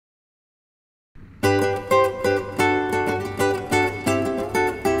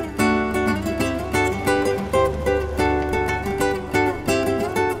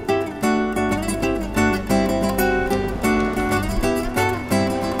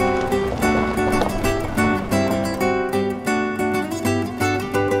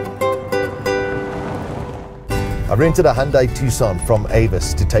rented a Hyundai Tucson from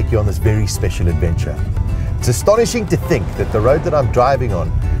Avis to take you on this very special adventure. It's astonishing to think that the road that I'm driving on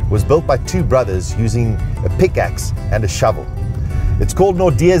was built by two brothers using a pickaxe and a shovel. It's called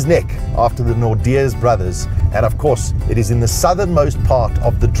Naudes Neck after the Naudes brothers, and of course it is in the southernmost part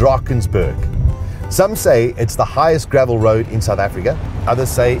of the Drakensberg. Some say it's the highest gravel road in South Africa,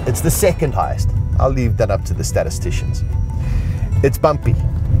 others say it's the second highest. I'll leave that up to the statisticians. It's bumpy,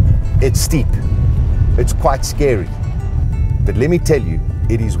 it's steep, it's quite scary, but let me tell you,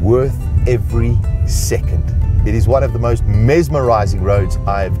 it is worth every second. It is one of the most mesmerizing roads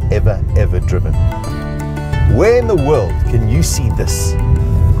I've ever driven. Where in the world can you see this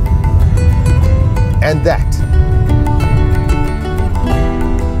and that,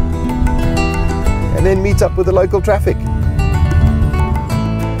 and then meet up with the local traffic?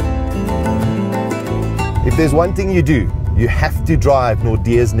 If there's one thing you do, you have to drive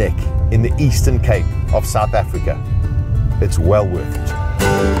Naudes Neck in the Eastern Cape of South Africa. It's well worth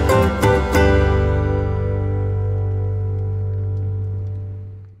it.